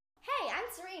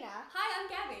Serena. Hi, I'm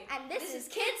Gabby. And this is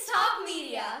Kids Talk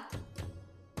Media.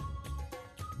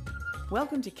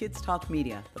 Welcome to Kids Talk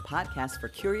Media, the podcast for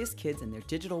curious kids in their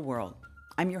digital world.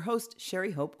 I'm your host,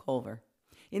 Sherry Hope Culver.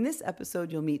 In this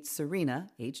episode, you'll meet Serena,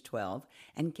 age 12,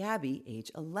 and Gabby,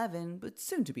 age 11, but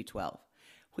soon to be 12.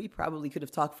 We probably could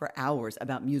have talked for hours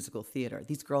about musical theater.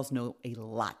 These girls know a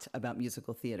lot about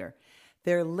musical theater.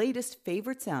 Their latest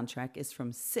favorite soundtrack is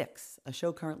from Six, a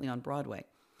show currently on Broadway.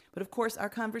 But of course, our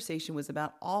conversation was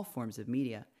about all forms of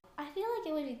media. I feel like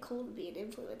it would be cool to be an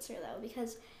influencer, though,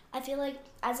 because I feel like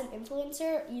as an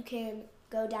influencer, you can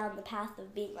go down the path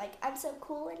of being like, I'm so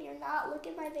cool and you're not, look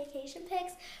at my vacation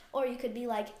pics. Or you could be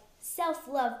like,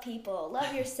 self-love people,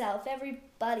 love yourself,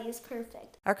 everybody is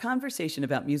perfect. Our conversation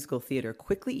about musical theater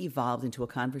quickly evolved into a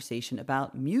conversation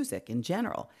about music in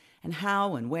general, and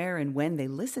how and where and when they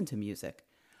listen to music.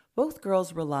 Both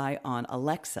girls rely on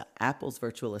Alexa, Apple's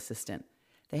virtual assistant.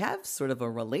 They have sort of a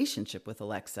relationship with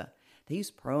Alexa. They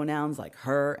use pronouns like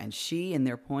her and she in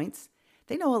their points.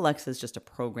 They know Alexa is just a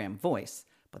program voice,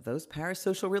 but those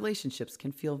parasocial relationships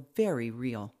can feel very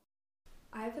real.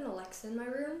 I have an Alexa in my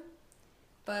room,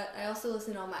 but I also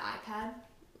listen on my iPad,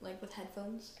 like with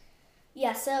headphones.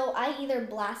 Yeah, so I either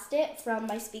blast it from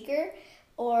my speaker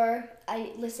or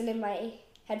I listen in my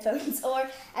headphones,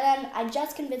 and then I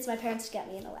just convinced my parents to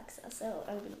get me an Alexa, so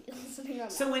I'm going to be listening on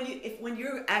that. So when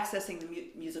you're accessing the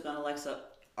music on Alexa,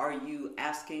 are you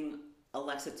asking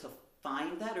Alexa to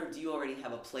find that, or do you already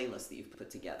have a playlist that you've put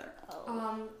together?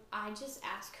 I just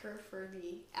ask her for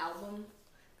the album,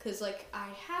 cause like I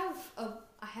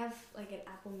have like an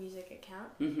Apple Music account,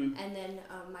 and then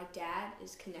my dad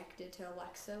is connected to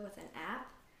Alexa with an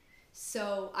app,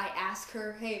 so I ask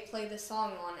her, hey, play this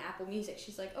song on Apple Music.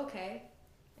 She's like, okay,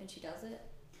 and she does it.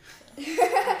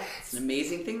 It's an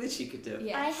amazing thing that she could do.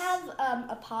 Yes. I have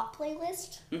a pop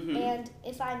playlist, and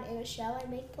if I'm in a show, I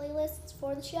make playlists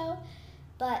for the show,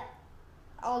 but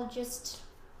I'll just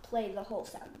play the whole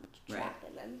soundtrack, Right.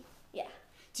 and then, yeah.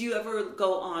 Do you ever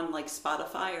go on like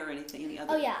Spotify or any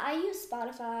other? Oh yeah, I use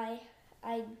Spotify.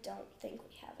 I don't think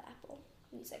we have Apple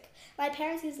Music. My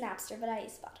parents use Napster, but I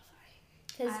use Spotify,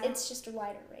 because it's just a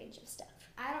wider range of stuff.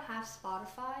 I don't have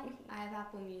Spotify. I have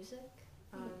Apple Music.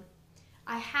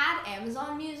 I had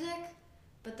Amazon Music,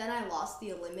 but then I lost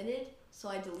the unlimited, so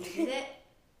I deleted it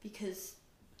because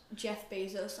Jeff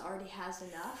Bezos already has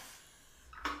enough.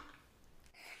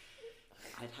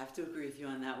 I'd have to agree with you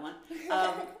on that one.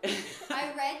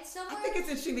 I read somewhere. I think it's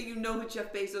interesting that you know who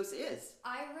Jeff Bezos is.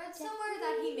 I read somewhere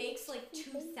that he makes like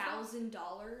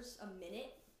 $2,000 a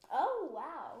minute. Oh,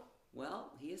 wow.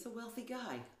 Well, he is a wealthy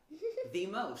guy. The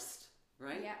most,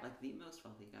 right? Yeah. Like the most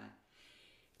wealthy guy.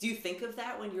 Do you think of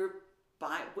that when you're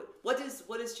buying? What is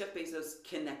Jeff Bezos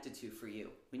connected to for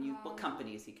you? What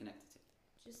company is he connected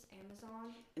to? Just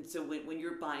Amazon. And so when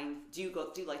you're buying, do you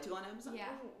like to go on Amazon? Yeah.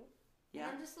 Yeah.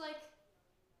 And I'm just like,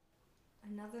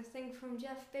 another thing from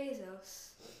Jeff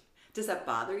Bezos. Does that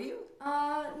bother you?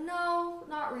 No,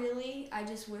 not really. I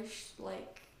just wish,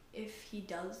 like, if he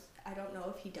does, I don't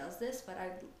know if he does this, but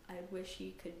I wish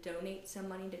he could donate some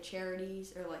money to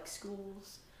charities or, like,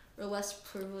 schools or less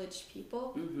privileged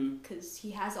people, because he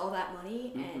has all that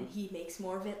money and he makes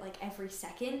more of it, like, every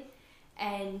second,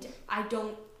 and I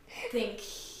don't think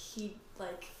he,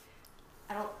 like,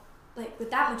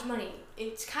 with that much money,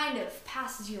 it's kind of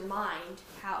passes your mind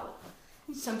how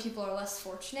some people are less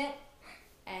fortunate,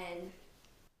 and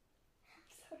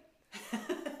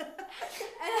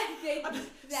I think that...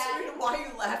 Serena, why are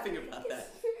you laughing about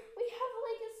that? We have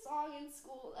like a song in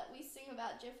school that we sing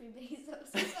about Jeffrey Bezos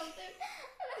or something,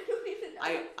 and I don't even know.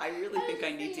 I really think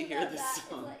I need to hear this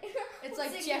song. It's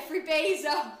like Jeffrey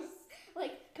Bezos.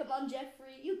 Like, come on,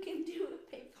 Jeffrey, you can do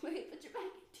it. Put your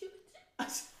back into it. I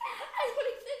don't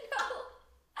even know.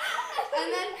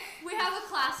 And then we have a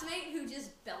classmate who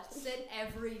just belts it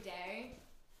every day.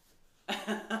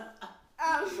 But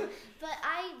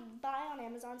I buy on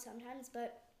Amazon sometimes,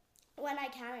 but when I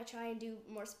can, I try and do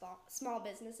more small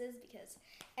businesses because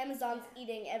Amazon's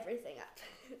eating everything up.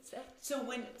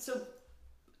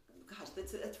 Gosh,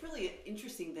 that's really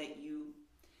interesting that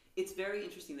it's very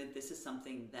interesting that this is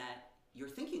something that you're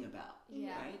thinking about,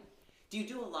 right? Do you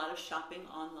do a lot of shopping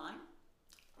online?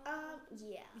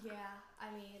 Yeah. Yeah, I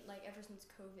mean, like, ever since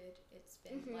COVID, it's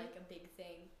been, like, a big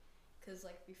thing. Because,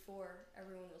 like, before,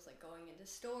 everyone was, like, going into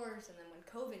stores, and then when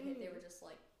COVID hit, they were just,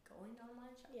 like, going to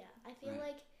online shopping. Yeah, I feel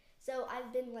like, so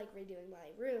I've been, like, redoing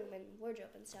my room and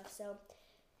wardrobe and stuff, so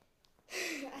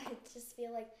I just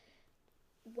feel like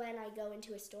when I go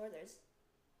into a store,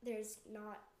 there's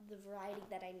not the variety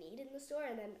that I need in the store,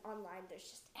 and then online, there's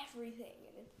just everything,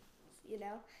 and it's,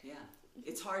 Yeah.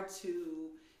 It's hard to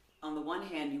on the one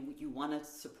hand, you want to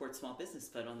support small business,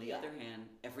 but on the other hand,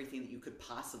 everything that you could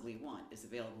possibly want is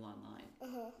available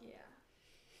online. Yeah.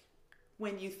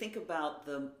 When you think about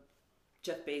the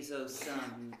Jeff Bezos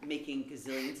making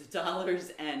gazillions of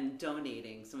dollars and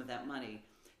donating some of that money,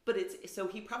 but so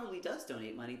he probably does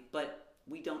donate money, but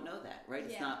we don't know that, right?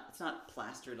 It's not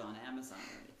plastered on Amazon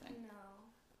or anything.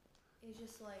 No, it's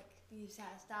just like he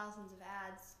has thousands of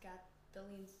ads,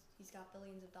 he's got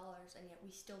billions of dollars, and yet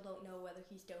we still don't know whether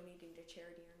he's donating to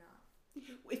charity or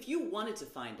not. If you wanted to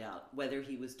find out whether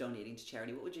he was donating to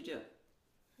charity, what would you do?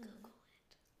 Google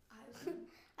it.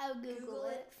 I would Google Google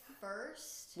it. it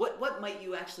first. What might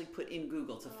you actually put in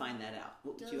Google to find that out?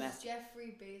 What would you Does ask?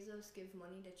 Jeffrey Bezos give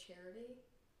money to charity?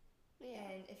 Yeah.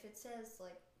 And if it says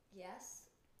like yes,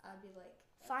 I'd be like,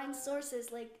 Find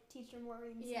sources like Teacher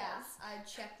Maureen says. yeah, I'd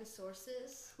check the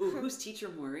sources. Ooh, who's Teacher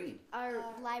Maureen? Our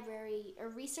library, or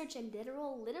research and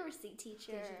digital literacy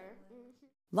teacher.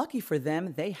 Lucky for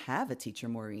them, they have a Teacher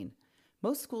Maureen.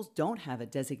 Most schools don't have a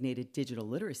designated digital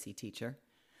literacy teacher,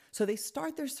 so they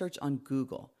start their search on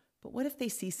Google. But what if they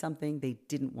see something they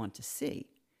didn't want to see?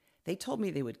 They told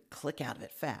me they would click out of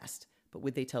it fast, but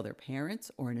would they tell their parents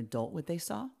or an adult what they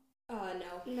saw?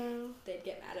 No. No. They'd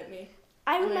get mad at me.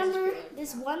 I And I just remember feel like,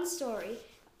 this no. one story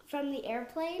from the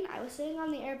airplane. I was sitting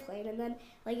on the airplane, and then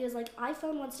it was like,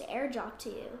 iPhone wants to airdrop to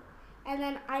you. And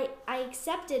then I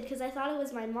accepted because I thought it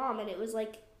was my mom, and it was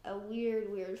like a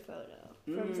weird photo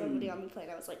from somebody on the plane.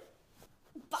 I was like,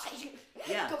 bye.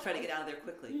 Yeah, Go try to play. get out of there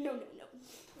quickly. No.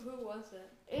 Who was it?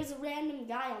 It was a random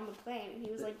guy on the plane, and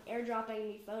he was like airdropping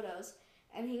me photos,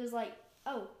 and he was like,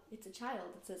 oh, it's a child.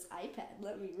 It says iPad.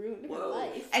 Let me ruin her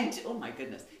life. And oh my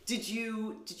goodness, did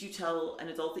you tell an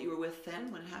adult that you were with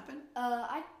then when it happened?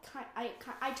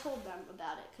 I told them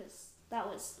about it because that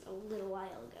was a little while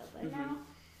ago, but now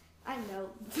I know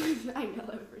I know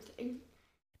everything.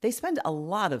 They spend a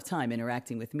lot of time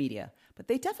interacting with media, but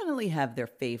they definitely have their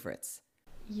favorites.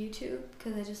 YouTube,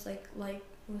 because I just like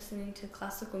listening to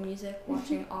classical music,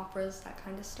 watching operas, that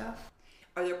kind of stuff.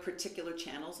 Are there particular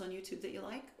channels on YouTube that you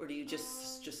like, or do you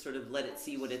just sort of let it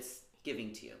see what it's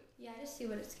giving to you? Yeah, I just see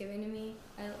what it's giving to me.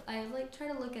 I like try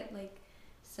to look at like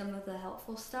some of the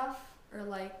helpful stuff, or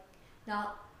like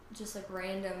not just like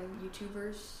random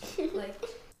YouTubers. Like, All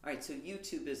right, so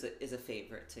YouTube is a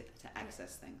favorite to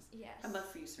access things. yes, How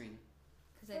about for you, Serena?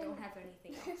 because I don't have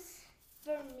anything else.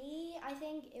 For me, I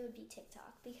think it would be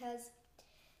TikTok because,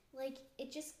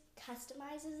 it just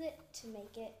customizes it to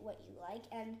make it what you like.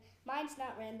 And mine's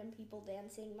not random people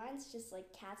dancing. Mine's just,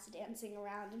 cats dancing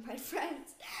around and my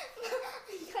friends.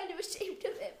 I'm kind of ashamed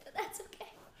of it, but that's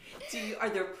okay. Are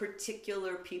there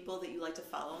particular people that you like to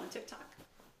follow on TikTok?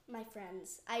 My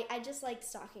friends. I just like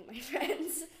stalking my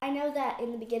friends. I know that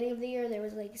in the beginning of the year, there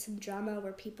was, some drama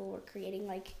where people were creating,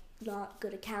 not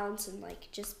good accounts and,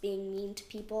 just being mean to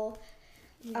people.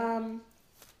 Yeah.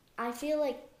 I feel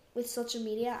like with social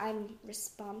media, I'm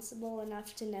responsible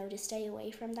enough to know to stay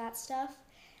away from that stuff.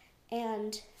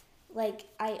 And,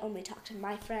 I only talk to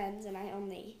my friends and I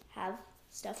only have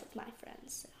stuff with my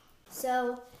friends.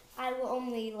 So I will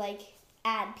only,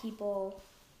 add people,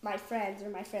 my friends or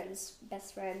my friends'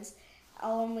 best friends.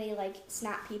 I'll only,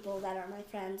 snap people that are my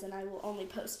friends, and I will only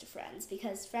post to friends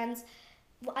because friends...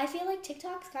 Well, I feel like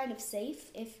TikTok's kind of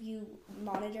safe if you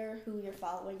monitor who you're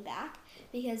following back,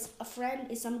 because a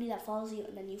friend is somebody that follows you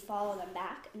and then you follow them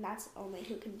back, and that's only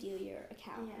who can view your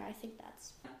account. Yeah. And I think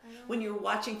that's... When you're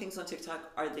watching things on TikTok,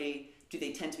 do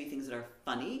they tend to be things that are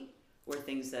funny or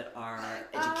things that are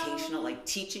educational, like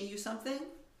teaching you something?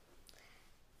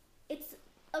 It's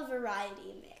a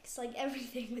variety mix.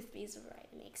 Everything with me is a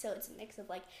variety mix. So it's a mix of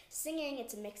singing,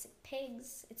 it's a mix of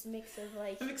pigs, it's a mix of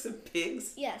A mix of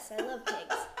pigs Yes, I love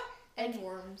pigs. And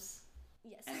worms.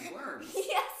 Yes. and worms.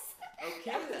 Yes.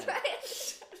 Okay That's then.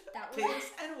 right. That was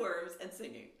Pigs and worms and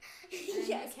singing. and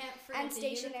Yes. you can't forget And the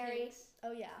stationary. Unipigs.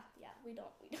 Oh yeah. We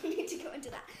don't need to go into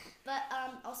that. But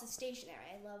also stationary.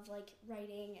 I love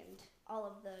writing and all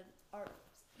of the art.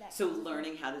 So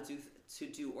learning how to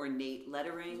do ornate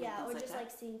lettering. Yeah, and or things just like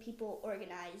that? seeing people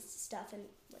organize stuff and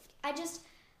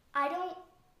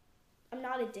I'm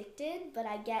not addicted, but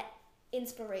I get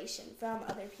inspiration from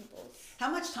other people. How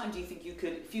much time do you think you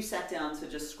could, if you sat down to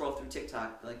just scroll through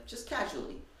TikTok, just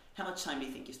casually, how much time do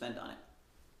you think you spend on it?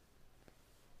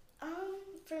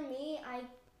 For me, I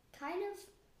kind of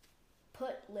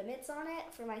put limits on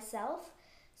it for myself,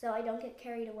 so I don't get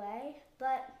carried away,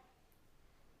 but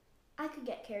I could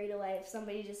get carried away if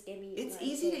somebody just gave me... It's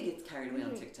easy to get carried away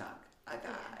on TikTok,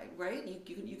 right?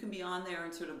 You can be on there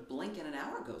and sort of blink and an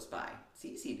hour goes by. It's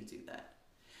easy to do that.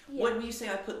 Yeah. When you say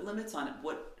I put limits on it,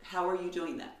 how are you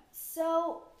doing that?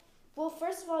 So, Well,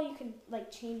 first of all, you can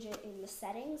like change it in the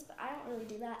settings, but I don't really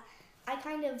do that.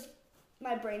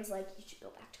 My brain's like, you should go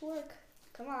back to work.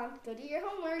 Come on, go do your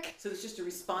homework. So it's just a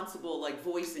responsible like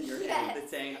voice in your head Yes.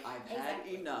 that's saying, I've had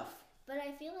enough. But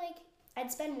I feel like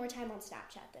I'd spend more time on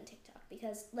Snapchat than TikTok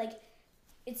because like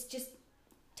it's just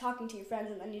talking to your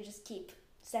friends and then you just keep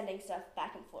sending stuff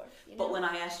back and forth. You know? But when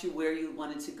I asked you where you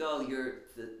wanted to go,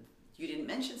 you didn't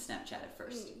mention Snapchat at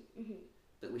first. Mm-hmm.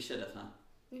 But we should have, huh?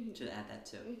 Mm-hmm. Should add that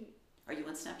too. Mm-hmm. Are you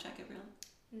on Snapchat, Gabrielle?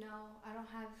 No, I don't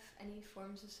have any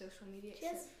forms of social media.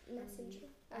 Just except, Messenger.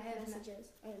 I have messages.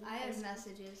 I have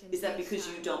messages. And Is that because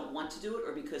you FaceTime. don't want to do it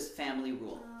or because family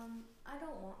rule? I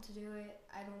don't want to do it.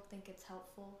 I don't think it's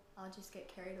helpful. I'll just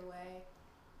get carried away,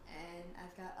 and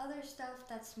I've got other stuff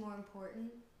that's more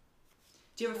important.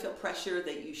 Do you ever feel pressure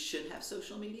that you should have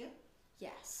social media?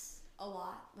 Yes, a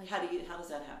lot. Like How does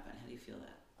that happen? How do you feel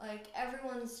that? like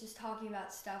everyone's just talking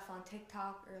about stuff on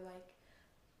TikTok or like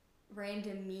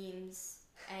random memes,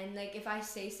 and like if I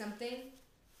say something,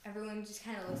 everyone just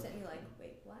kind of looks at me like,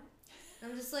 wait, what?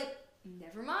 And I'm just like,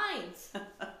 never mind.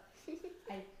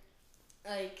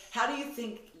 How do you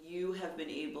think you have been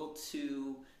able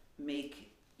to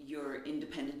make your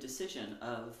independent decision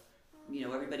of,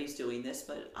 everybody's doing this,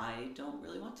 but I don't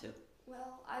really want to?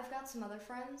 Well, I've got some other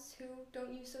friends who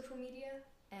don't use social media,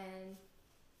 and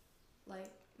like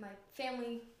my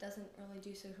family doesn't really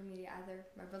do social media either.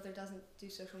 My brother doesn't do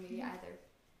social media either.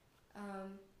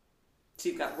 So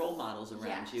you've got role models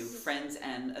around you, Yes. friends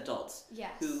and adults,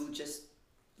 Yes. who just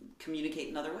communicate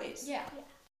in other ways. Yeah.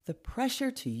 The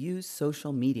pressure to use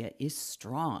social media is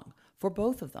strong for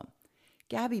both of them.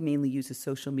 Gabby mainly uses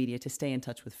social media to stay in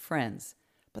touch with friends,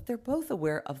 but they're both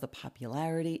aware of the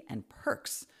popularity and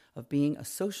perks of being a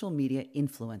social media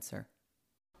influencer.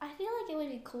 I feel like it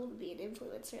would be cool to be an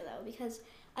influencer though, because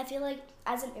I feel like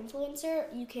as an influencer,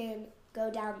 you can go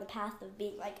down the path of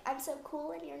being like, I'm so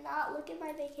cool and you're not, look at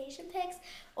my vacation pics.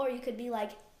 Or you could be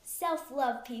like,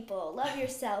 self-love people, love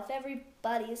yourself,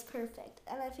 everybody is perfect.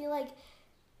 And I feel like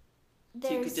So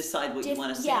you could decide what you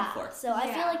want to stand for. So I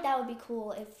feel Yeah. like that would be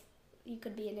cool if you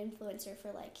could be an influencer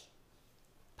for like,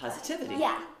 Positivity.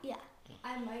 yeah.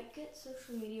 I might get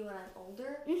social media when I'm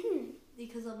older Mm-hmm.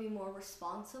 because I'll be more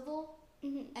responsible.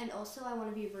 Mm-hmm. And also, I want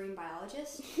to be a marine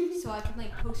biologist, so I can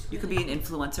like post. You could really- be an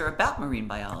influencer about marine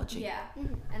biology. Yeah,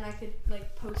 Mhm. and I could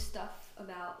like post stuff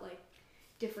about like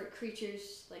different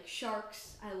creatures, like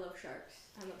sharks. I love sharks.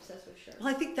 I'm obsessed with sharks. Well,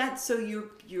 I think that's so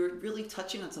you're really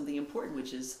touching on something important,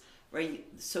 which is right.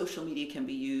 Social media can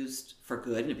be used for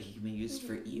good, and it can be used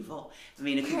for evil. I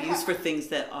mean, it can be used for things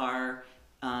that are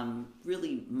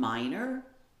really minor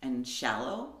and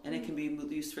shallow, and it can be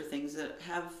used for things that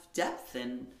have depth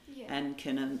and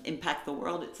can impact the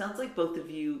world. It sounds like both of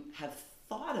you have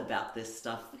thought about this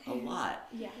stuff a lot.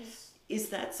 Yes. Is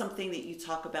that something that you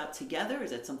talk about together?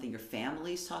 Is that something your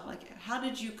families talk like? How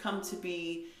did you come to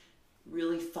be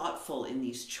really thoughtful in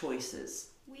these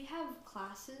choices? We have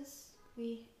classes.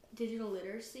 Digital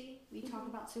literacy. We talk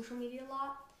about social media a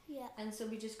lot, Yeah. and so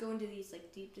we just go into these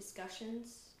like deep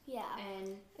discussions. Yeah.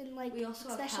 And like, we also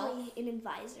have especially health. in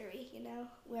advisory,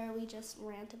 where we just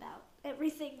rant about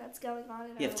everything that's going on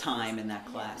in our You have time lives. in that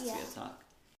class Yeah. to talk.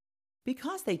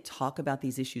 Because they talk about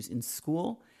these issues in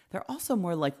school, they're also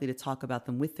more likely to talk about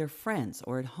them with their friends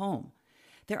or at home.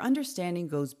 Their understanding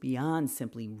goes beyond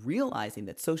simply realizing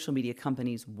that social media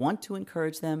companies want to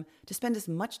encourage them to spend as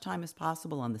much time as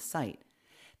possible on the site.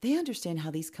 They understand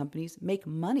how these companies make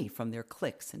money from their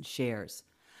clicks and shares.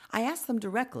 I asked them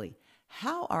directly,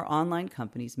 how are online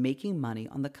companies making money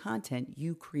on the content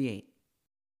you create?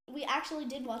 We actually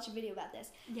did watch a video about this.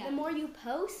 Yeah. The more you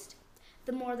post,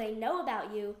 the more they know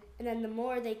about you, and then the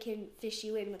more they can fish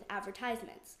you in with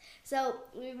advertisements. So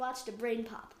we watched a brain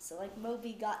pop. So like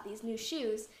Moby got these new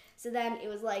shoes. So then it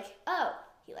was like, oh,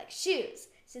 he likes shoes.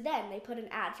 So then they put an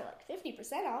ad for like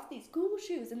 50% off these cool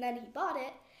shoes, and then he bought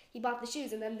it. He bought the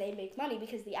shoes, and then they make money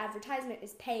because the advertisement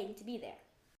is paying to be there.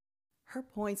 Her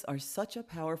points are such a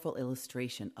powerful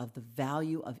illustration of the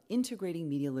value of integrating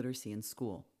media literacy in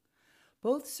school.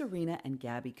 Both Serena and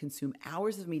Gabby consume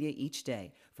hours of media each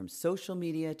day, from social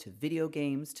media to video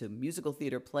games to musical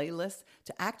theater playlists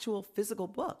to actual physical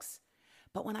books.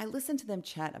 But when I listen to them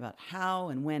chat about how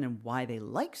and when and why they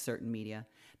like certain media,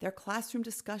 their classroom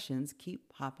discussions keep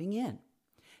popping in.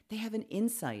 They have an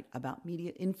insight about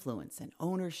media influence and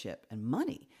ownership and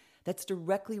money that's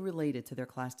directly related to their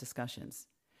class discussions.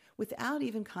 Without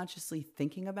even consciously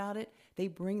thinking about it, they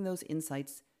bring those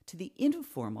insights to the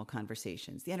informal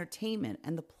conversations, the entertainment,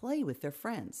 and the play with their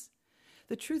friends.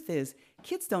 The truth is,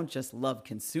 kids don't just love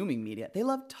consuming media, they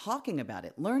love talking about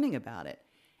it, learning about it.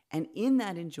 And in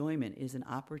that enjoyment is an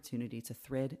opportunity to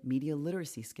thread media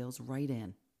literacy skills right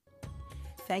in.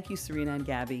 Thank you, Serena and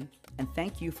Gabby, and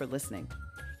thank you for listening.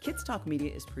 Kids Talk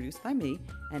Media is produced by me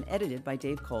and edited by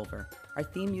Dave Culver. Our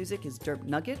theme music is Derp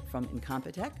Nugget from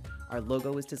Incompetech. Our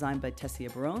logo was designed by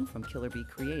Tessia Barone from Killer Bee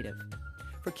Creative.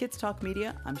 For Kids Talk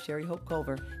Media, I'm Sherry Hope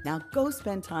Culver. Now go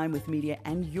spend time with media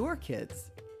and your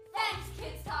kids.